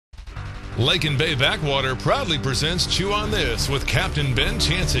Lake and Bay Backwater proudly presents Chew on This with Captain Ben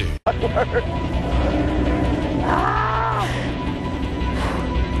Chancey. Man,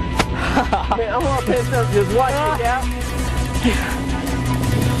 I'm all pissed up just watching it out.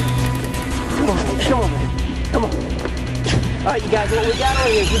 Come on, man. Come on. All right, you guys, what we got on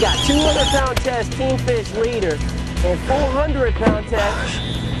here is we got 200-pound test Team Fish leader and 400-pound test.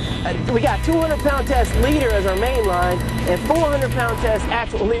 We got 200-pound test leader as our main line and 400-pound test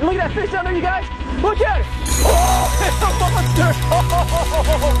actual leader. Look at that fish down there, you guys. Look at it. Oh, it's a monster. Oh,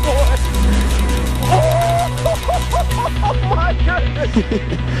 boy. Oh, my goodness.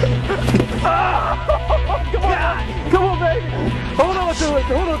 Come on, come on, baby. Hold on to it.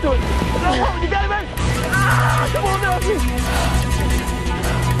 Hold on to it. Oh, you got it, baby. Come on, Nelson.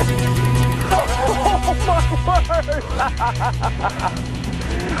 Oh, my word.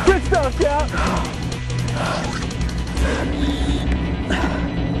 Good stuff, Cap.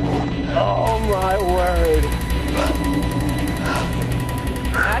 Oh, my word.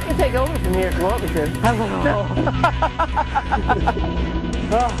 I can take over from here if you want me to.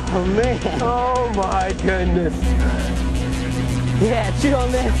 Oh, man. Oh, my goodness. Yeah, chew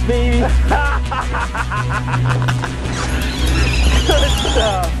on this, baby. Good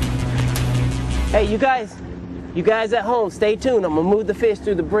stuff. Hey, you guys at home, stay tuned. I'm gonna move the fish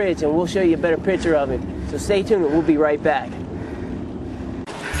through the bridge and we'll show you a better picture of him. So stay tuned and we'll be right back.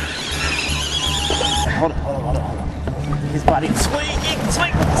 Hold on. His body swing.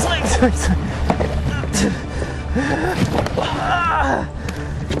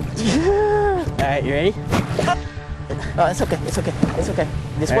 All right, you ready? Oh, it's okay.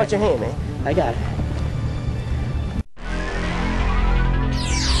 Just watch your hand, man. I got it.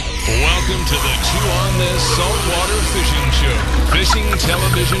 Welcome to the Chew on This Saltwater Fishing Show. Fishing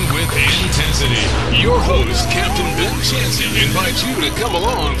television with intensity. Your host, Captain Ben Chancey, invites you to come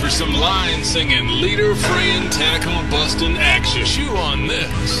along for some line singing, leader fraying, tackle busting action. Chew on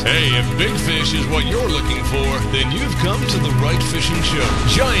this. Hey, if big fish is what you're looking for, then you've come to the right fishing show.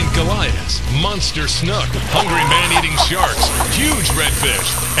 Giant Goliaths, monster snook, hungry man-eating sharks, huge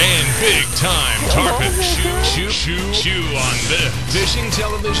redfish, and big-time tarpon. Chew on this. Fishing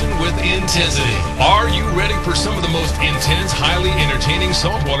television with intensity. Are you ready for some of the most intense, highly entertaining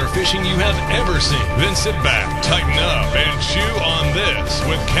saltwater fishing you have ever seen? Then sit back, tighten up, and chew on this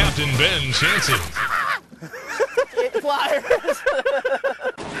with Captain Ben Chancey. Flyers.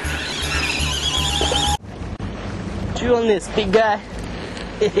 Chew on this, big guy.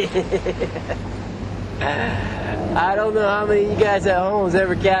 I don't know how many of you guys at home has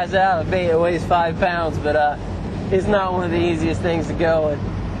ever cast out a bait that weighs 5 pounds, but it's not one of the easiest things to go. And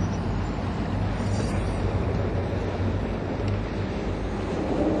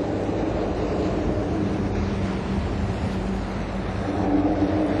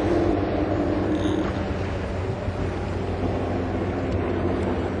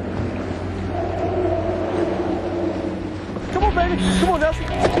come on, baby. Come on, Nelson.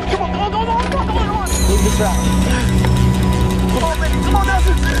 Come on. Move this route. Come on, baby. Come on,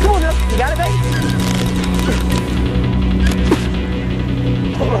 Nelson. You got it, baby?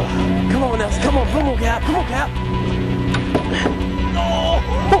 Come on, Nelson. Come on, Cap. Oh,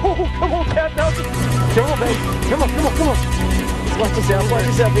 come on, Cap, Nelson. Come on, baby. Come on. Watch yourself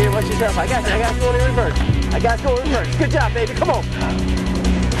here. I got you. I got to go in reverse. Good job, baby. Come on.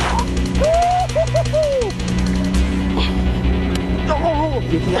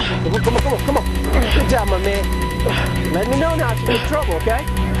 Come on. Good job, my man. Let me know now if you're in trouble, okay?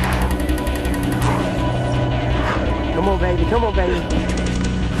 Come on, baby.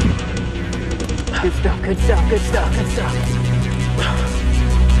 Good stuff.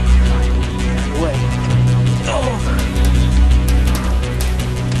 Wait. Oh.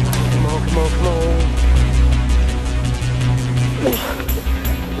 Come on.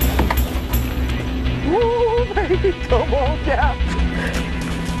 Woo, baby. Come on, Cap.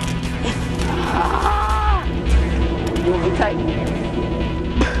 You want me tight?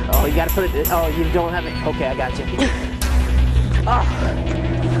 Oh, you gotta put it. Oh, you don't have it. Okay, I got you.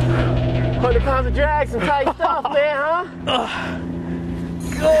 100 pounds of drag, some tight stuff, man, huh?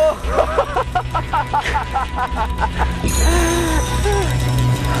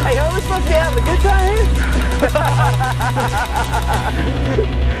 Hey, are we supposed to be having a good time here?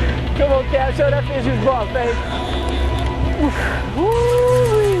 Come on, Cap, show that fish who's boss, babe. Woo!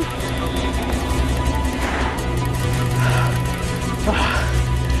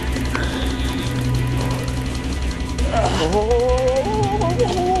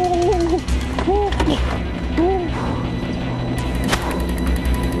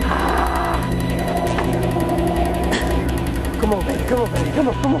 Come on, baby. Come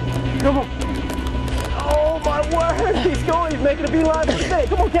on. Come on. Oh my word, he's going, he's making a beeline for the thing.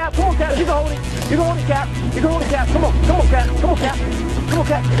 Come on, Cap, you can hold it. You can hold it, Cap. You can hold it, Cap. Come on, Cap. Come on, Cap. Come on,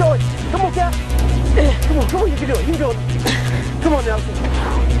 Cap. Keep going. Come on, Cap. Come on, you can do it. You can do it. Come on, Nelson.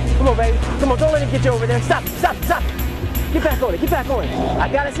 Come on, baby. Come on, don't let him get you over there. Stop. Get back on it. I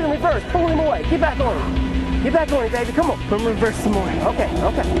got it in reverse. Pull him away. Get back on it. Get back on it, baby. Come on. Put him in reverse some more. Okay.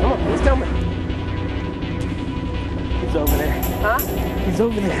 Come on, he's coming. He's over there. Huh? He's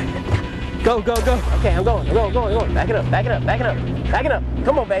over there. Go. Okay, I'm going. Back it up.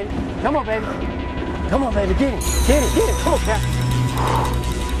 Come on, baby. Get him. Come on, Cap.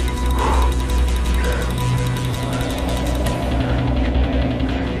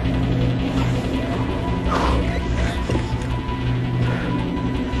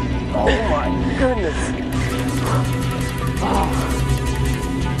 Oh my goodness.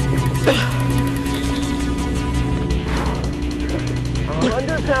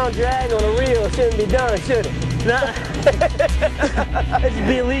 100-pound drag on a reel shouldn't be done, should it? Nah. It should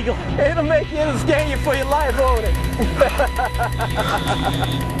be illegal. It'll scare you for your life, won't it?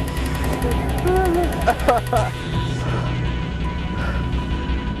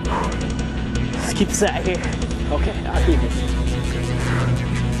 Let's keep this out here. Okay, I'll keep it.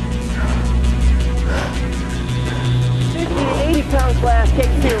 50 to 80-pound glass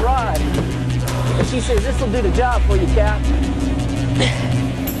cake to your rod. And she says, this will do the job for you, Cap.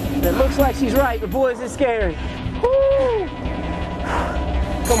 It looks like she's right, but boy, is it scary. Woo!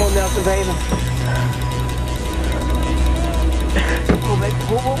 Come on, Nelson, baby. Come on, baby.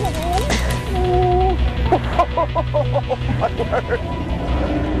 Whoa. Oh, my word.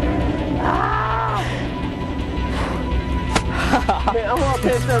 Ah! Man, I'm all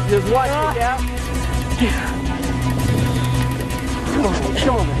pissed up just watching it, Cap.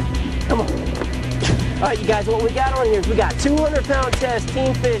 Come on. All right, you guys, what we got on here is we got 200-pound test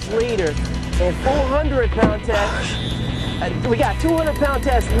team fish leader and 400-pound test. We got 200-pound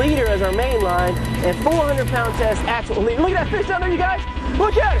test leader as our main line and 400-pound test actual leader. Look at that fish down there, you guys.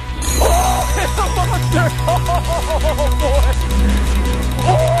 Look at it. Oh, it's a monster. Oh, boy.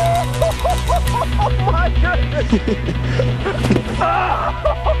 Oh, my goodness.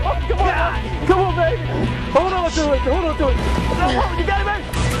 Come on, baby. Hold on to it. Oh, you got it, baby.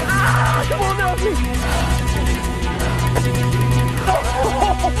 Come on, Nelson. Oh,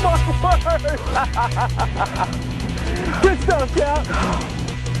 my word. Good stuff, Cap.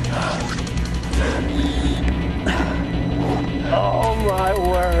 Oh, my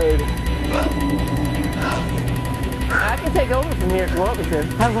word. I can take over from here if you want me to.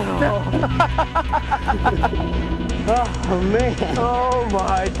 Oh, man. Oh,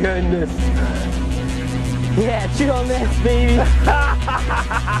 my goodness. Yeah, chew on this, baby.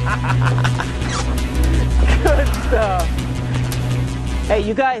 Good stuff. Hey,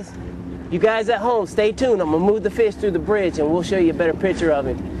 you guys at home, stay tuned. I'm gonna move the fish through the bridge and we'll show you a better picture of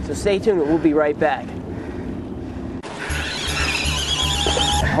him. So stay tuned and we'll be right back.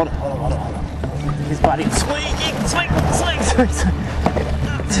 Hold on. His body, swing.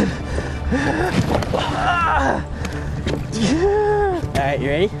 All right, you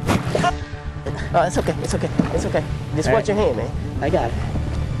ready? Oh, it's okay. Just watch your hand, man. I got it.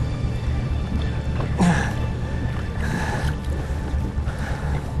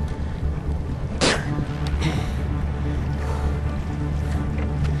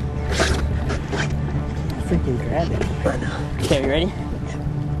 Freaking grab it. I know. Okay, you ready?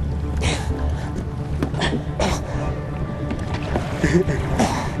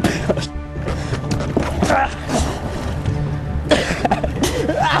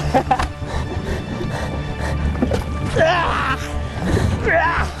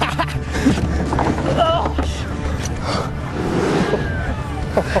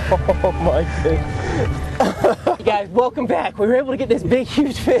 Oh my goodness. Hey guys, welcome back. We were able to get this big,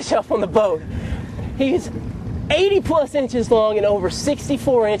 huge fish up on the boat. He's 80+ inches long and over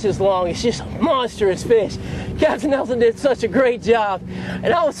 64 inches long. It's just a monstrous fish. Captain Nelson did such a great job.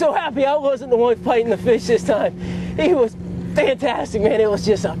 And I was so happy I wasn't the one fighting the fish this time. He was fantastic, man. It was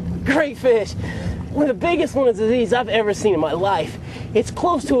just a great fish. One of the biggest ones of these I've ever seen in my life. It's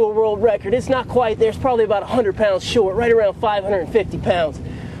close to a world record. It's not quite there. It's probably about 100 pounds short, right around 550 pounds.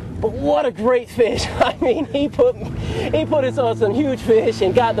 But what a great fish. I mean, he put us on some huge fish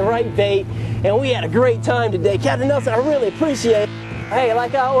and got the right bait, and we had a great time today. Captain Nelson, I really appreciate it. Hey,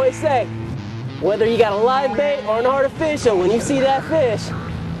 like I always say, whether you got a live bait or an artificial, when you see that fish,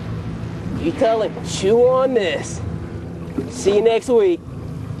 you tell him, chew on this. See you next week.